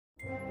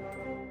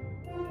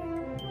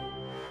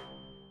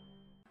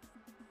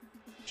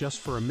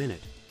Just for a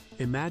minute,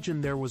 imagine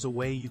there was a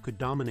way you could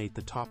dominate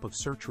the top of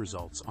search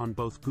results on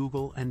both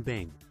Google and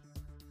Bing.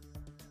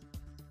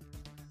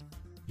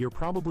 You're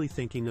probably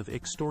thinking of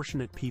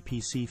extortionate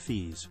PPC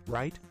fees,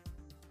 right?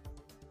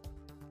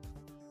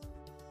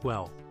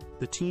 Well,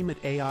 the team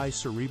at AI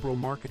Cerebral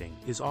Marketing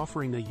is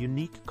offering a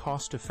unique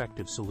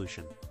cost-effective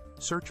solution: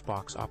 search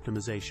box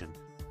optimization.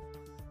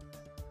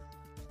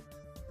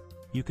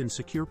 You can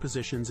secure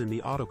positions in the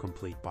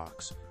autocomplete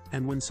box,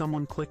 and when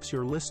someone clicks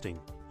your listing,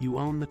 you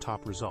own the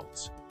top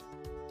results.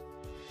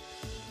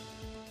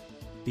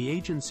 The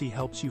agency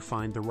helps you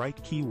find the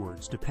right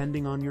keywords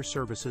depending on your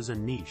services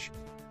and niche,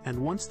 and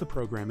once the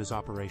program is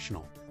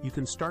operational, you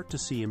can start to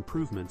see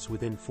improvements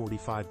within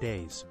 45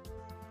 days.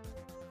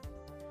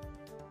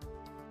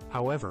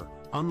 However,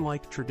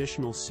 unlike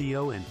traditional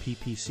SEO and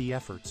PPC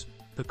efforts,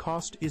 the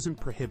cost isn't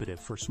prohibitive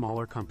for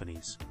smaller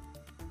companies.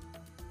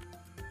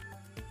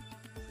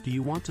 Do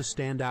you want to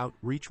stand out,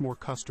 reach more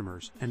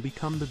customers, and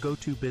become the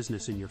go-to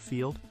business in your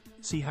field?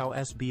 See how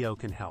SEO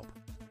can help.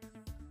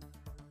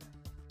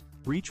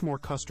 Reach more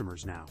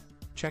customers now.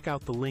 Check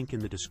out the link in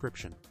the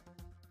description.